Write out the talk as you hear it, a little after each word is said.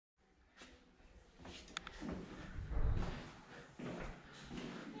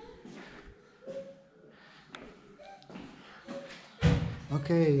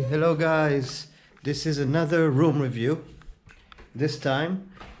Okay, hello guys. This is another room review, this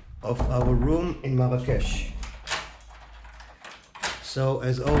time of our room in Marrakesh. So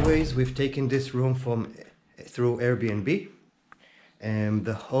as always, we've taken this room through Airbnb, and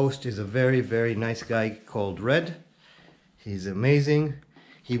the host is a very nice guy called Red. He's amazing.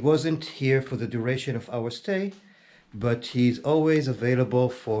 He wasn't here for the duration of our stay, but he's always available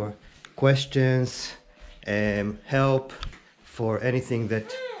for questions and help for anything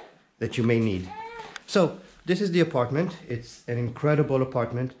that you may need. So this is the apartment. It's an incredible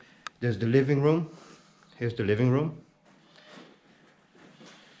apartment. There's the living room. Here's the living room.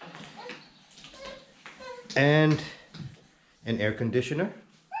 And an air conditioner,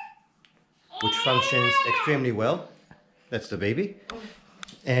 which functions extremely well. That's the baby.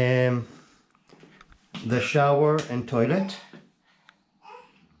 And the shower and toilet,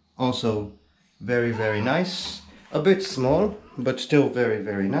 also very nice. A bit small, but still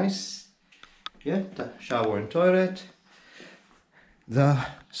very nice. Yeah, the shower and toilet. The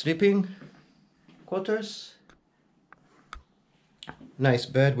sleeping quarters. Nice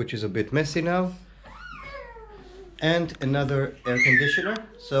bed, which is a bit messy now. And another air conditioner.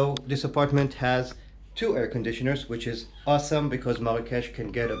 So this apartment has 2 air conditioners, which is awesome because Marrakesh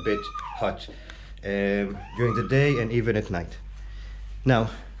can get a bit hot during the day and even at night.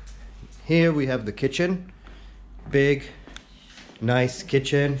 Now, here we have the kitchen. Big, nice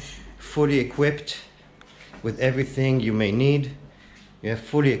kitchen, fully equipped with everything you may need. Yeah,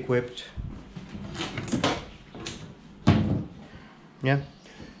 fully equipped. Yeah.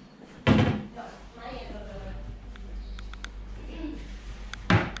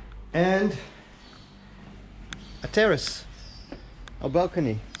 And a terrace, a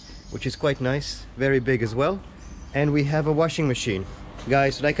balcony, which is quite nice, very big as well. And we have a washing machine.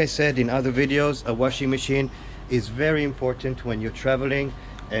 Guys, like I said in other videos, a washing machine is very important when you're traveling.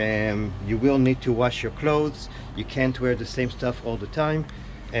 You will need to wash your clothes. You can't wear the same stuff all the time,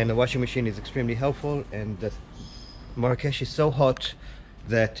 and the washing machine is extremely helpful. And Marrakesh is so hot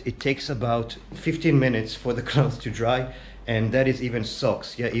that it takes about 15 minutes for the clothes to dry, and that is even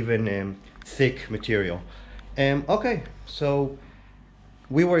socks, yeah, even thick material. Okay, so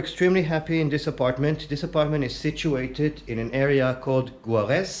we were extremely happy in this apartment. This apartment is situated in an area called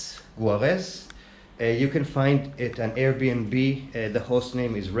Gueliz. You can find it on Airbnb. The host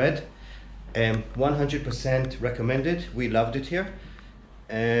name is Red. 100% recommended. We loved it here.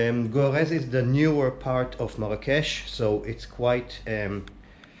 Gueliz is the newer part of Marrakesh, so it's quite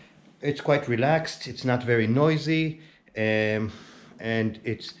relaxed. It's not very noisy, and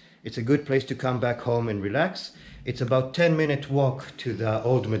it's a good place to come back home and relax. It's about 10-minute walk to the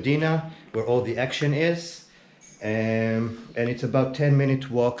Old Medina, where all the action is. And it's about 10-minute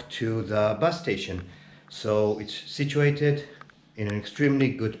walk to the bus station. So it's situated in an extremely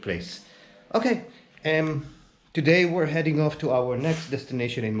good place. Okay, today we're heading off to our next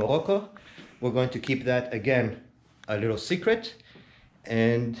destination in Morocco. We're going to keep that, again, a little secret.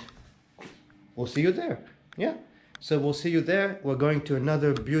 And we'll see you there. Yeah, so we'll see you there. We're going to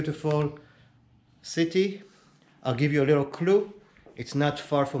another beautiful city. I'll give you a little clue. It's not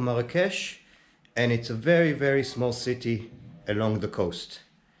far from Marrakesh. And it's a very small city along the coast.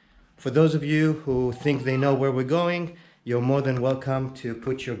 For those of you who think they know where we're going, you're more than welcome to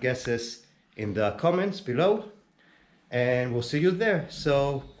put your guesses in the comments below. And we'll see you there.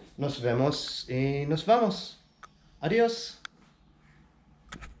 So, nos vemos y nos vamos. Adios.